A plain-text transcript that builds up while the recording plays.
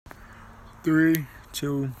Three,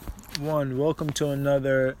 two, one. Welcome to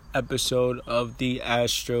another episode of the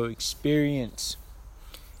Astro Experience.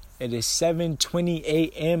 It is 7:20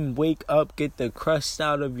 a.m. Wake up, get the crust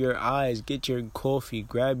out of your eyes, get your coffee,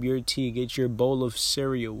 grab your tea, get your bowl of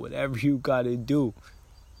cereal, whatever you gotta do.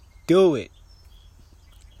 Do it.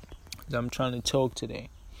 I'm trying to talk today.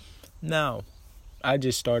 Now, I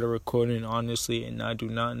just started recording, honestly, and I do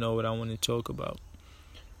not know what I want to talk about.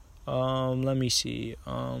 Let me see.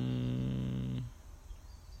 I'm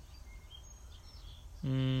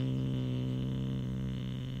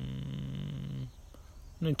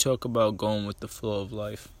going to talk about going with the flow of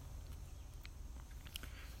life.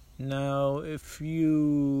 Now, if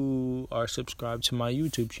you are subscribed to my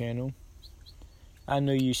YouTube channel, I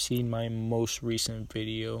know you've seen my most recent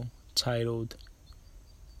video titled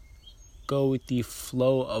Go with the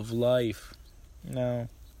Flow of Life. Now,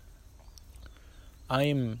 I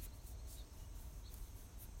am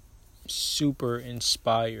super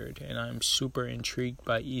inspired and I'm super intrigued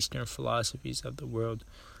by Eastern philosophies of the world,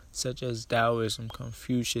 such as Taoism,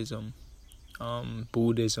 Confucianism,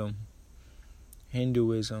 Buddhism,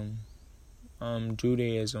 Hinduism,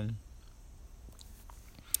 Judaism,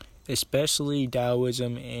 especially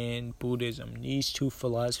Taoism and Buddhism. These two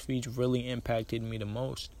philosophies really impacted me the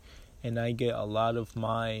most, and I get a lot of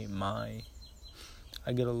my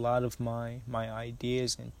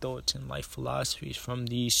ideas and thoughts and life philosophies from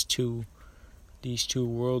these two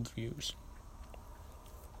worldviews.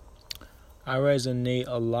 I resonate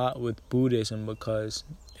a lot with Buddhism because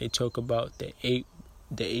they talk about the eight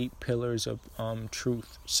pillars of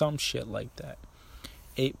truth, some shit like that.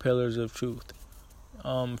 8 pillars of truth.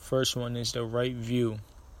 First one is the right view.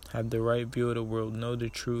 Have the right view of the world. Know the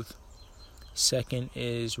truth. Second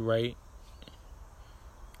is right.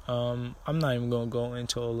 I'm not even going to go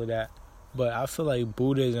into all of that. But I feel like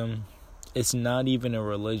Buddhism, it's not even a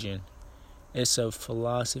religion. It's a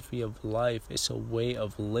philosophy of life. It's a way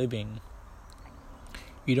of living.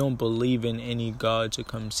 You don't believe in any God to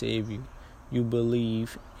come save you. You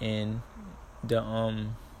believe in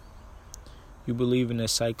the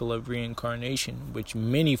cycle of reincarnation, which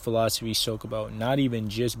many philosophies talk about, not even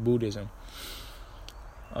just Buddhism.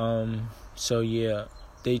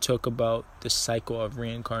 They talk about the cycle of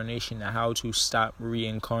reincarnation and how to stop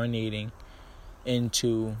reincarnating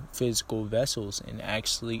into physical vessels and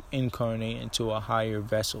actually incarnate into a higher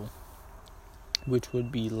vessel, which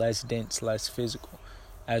would be less dense, less physical,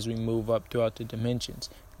 as we move up throughout the dimensions.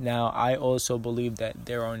 Now, I also believe that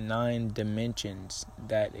there are 9 dimensions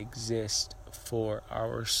that exist for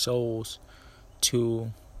our souls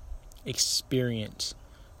to experience.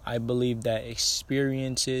 I believe that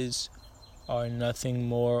experiences are nothing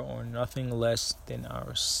more or nothing less than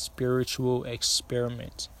our spiritual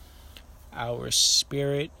experiment. Our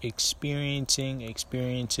spirit experiencing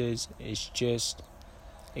experiences is just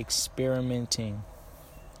experimenting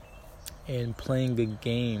and playing a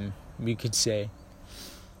game, we could say.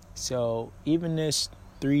 So even this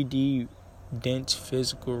 3D dense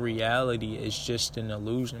physical reality is just an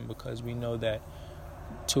illusion, because we know that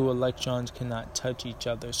 2 electrons cannot touch each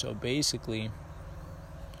other. So basically,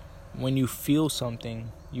 when you feel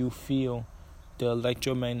something, you feel the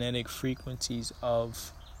electromagnetic frequencies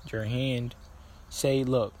of your hand. Say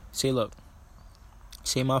my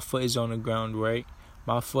foot is on the ground, right?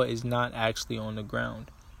 My foot is not actually on the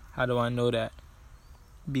ground. How do I know that?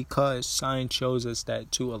 Because science shows us that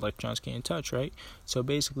 2 electrons can't touch, right? So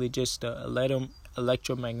basically, just the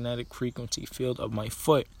electromagnetic frequency field of my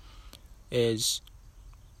foot is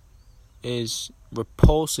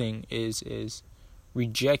repulsing, is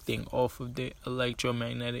rejecting off of the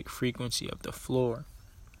electromagnetic frequency of the floor.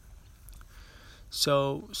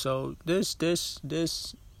 So this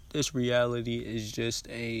reality is just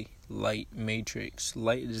a light matrix.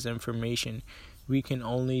 Light is information. We can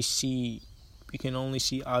only see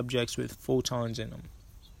objects with photons in them.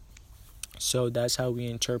 So that's how we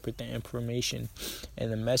interpret the information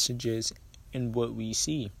and the messages in what we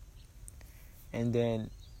see. And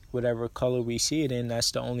then whatever color we see it in,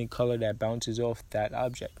 that's the only color that bounces off that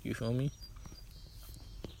object. You feel me?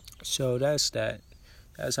 So that's that.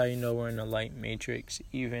 That's how you know we're in a light matrix.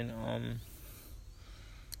 Even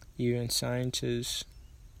science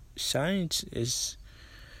is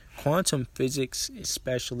quantum physics,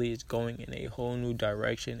 especially, is going in a whole new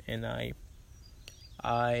direction, and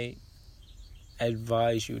I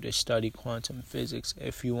advise you to study quantum physics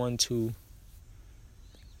if you want to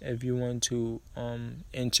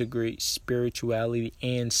integrate spirituality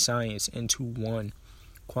and science into one.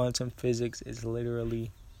 Quantum physics is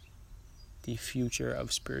literally the future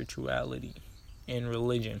of spirituality and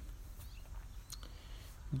religion.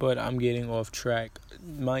 But I'm getting off track.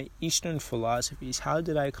 My Eastern philosophies. How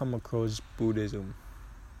did I come across Buddhism?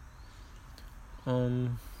 How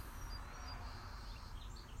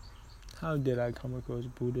did I come across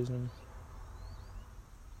Buddhism?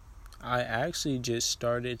 I actually just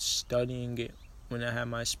started studying it when I had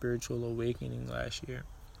my spiritual awakening last year.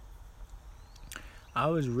 I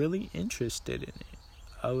was really interested in it.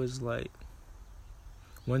 I was like,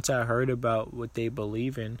 once I heard about what they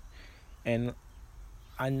believe in, and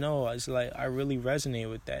I know, I was like, I really resonate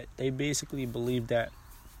with that. They basically believe that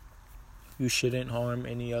you shouldn't harm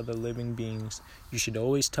any other living beings. You should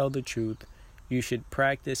always tell the truth. You should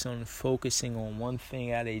practice on focusing on one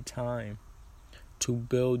thing at a time to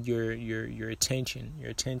build your attention.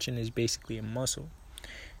 Your attention is basically a muscle.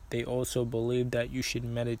 They also believe that you should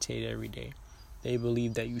meditate every day. They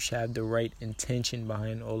believe that you should have the right intention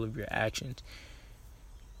behind all of your actions.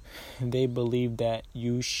 They believe that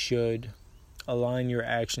you should align your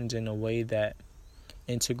actions in a way that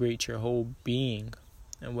integrates your whole being.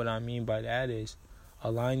 And what I mean by that is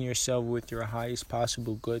align yourself with your highest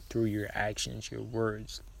possible good through your actions, your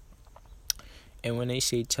words. And when they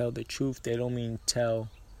say tell the truth, they don't mean tell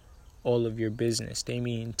all of your business. They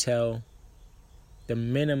mean tell the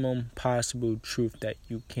minimum possible truth that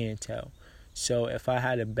you can tell. So if I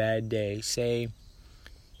had a bad day, say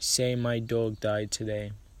my dog died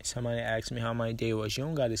today. Somebody asked me how my day was. You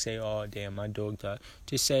don't got to say, oh, damn, my dog died.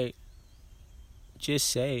 Just say,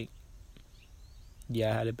 yeah,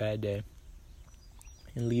 I had a bad day.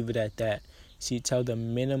 And leave it at that. See, tell the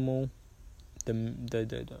minimal, the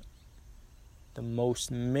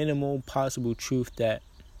most minimal possible truth that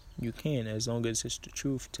you can. As long as it's the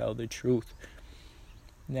truth, tell the truth.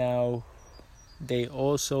 Now, they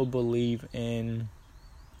also believe in,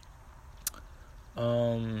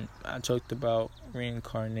 I talked about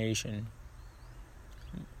reincarnation.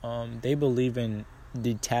 They believe in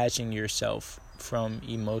detaching yourself from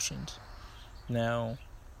emotions. Now,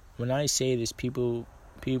 when I say this, people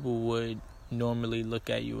would normally look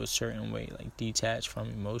at you a certain way, like detached from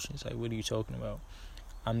emotions. Like, what are you talking about?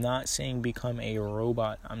 I'm not saying become a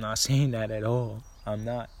robot. I'm not saying that at all. I'm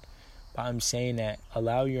not. But I'm saying that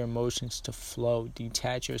allow your emotions to flow.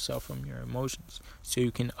 Detach yourself from your emotions so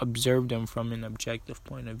you can observe them from an objective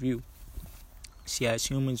point of view. See, as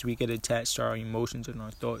humans, we get attached to our emotions and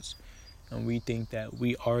our thoughts. And we think that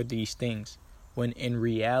we are these things. When in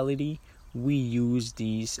reality, we use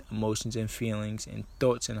these emotions and feelings and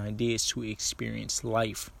thoughts and ideas to experience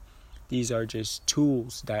life. These are just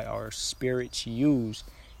tools that our spirits use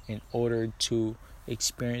in order to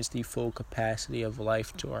experience the full capacity of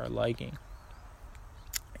life to our liking.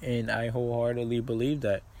 And I wholeheartedly believe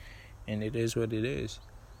that. And it is what it is.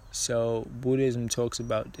 So Buddhism talks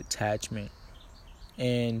about detachment.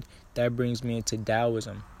 And that brings me into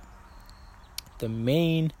Taoism. The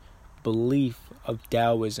main belief of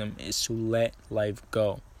Taoism is to let life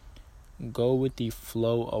go. Go with the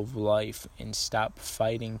flow of life and stop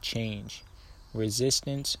fighting change.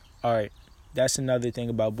 Resistance. Alright, that's another thing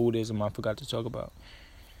about Buddhism I forgot to talk about.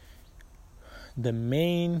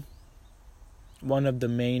 One of the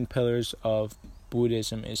main pillars of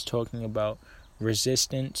Buddhism is talking about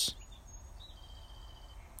resistance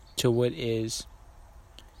to what is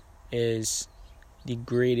the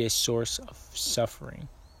greatest source of suffering.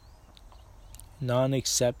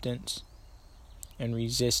 Non-acceptance and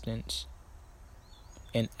resistance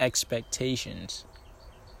and expectations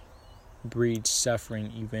breed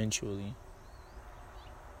suffering eventually.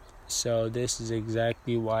 So this is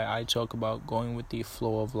exactly why I talk about going with the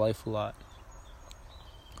flow of life a lot.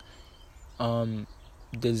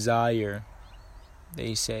 Desire,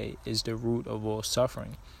 they say, is the root of all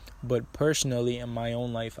suffering. But personally, in my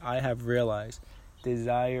own life, I have realized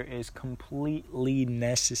desire is completely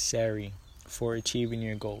necessary for achieving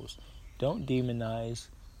your goals. Don't demonize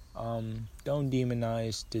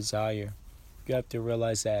desire. You have to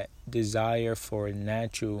realize that desire for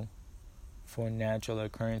natural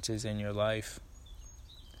occurrences in your life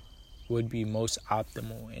would be most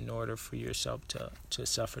optimal in order for yourself to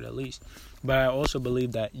suffer the least. But I also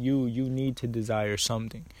believe that you need to desire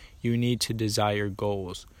something. You need to desire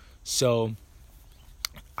goals. So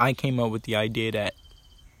I came up with the idea that,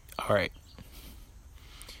 alright,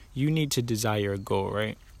 you need to desire a goal,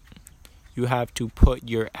 right? You have to put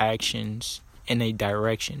your actions in a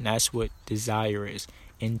direction. That's what desire is.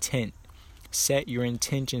 Intent. Set your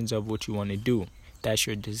intentions of what you want to do. That's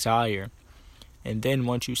your desire. And then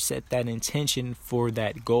once you set that intention for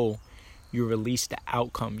that goal, you release the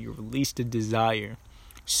outcome. You release the desire.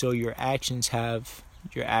 So your actions have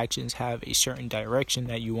a certain direction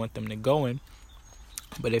that you want them to go in.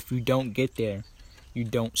 But if you don't get there, you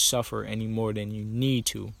don't suffer any more than you need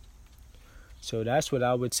to. So that's what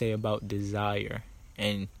I would say about desire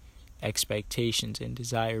and expectations, and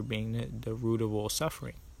desire being the root of all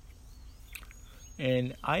suffering.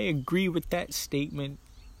 And I agree with that statement,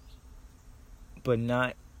 but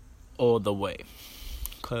not all the way,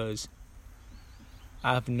 because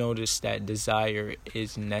I've noticed that desire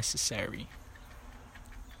is necessary,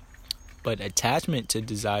 but attachment to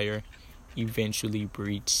desire eventually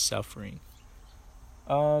breeds suffering.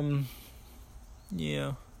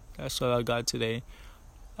 Yeah, that's all I got today.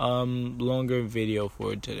 Longer video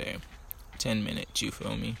for today, 10 minutes, you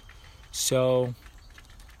feel me? So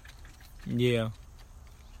yeah,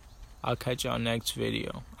 I'll catch y'all next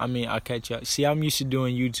video. I'll catch y'all. See, I'm used to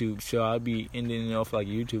doing YouTube, so I'll be ending it off like a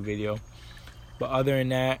YouTube video. But other than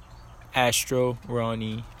that, Astro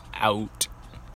Ronnie out.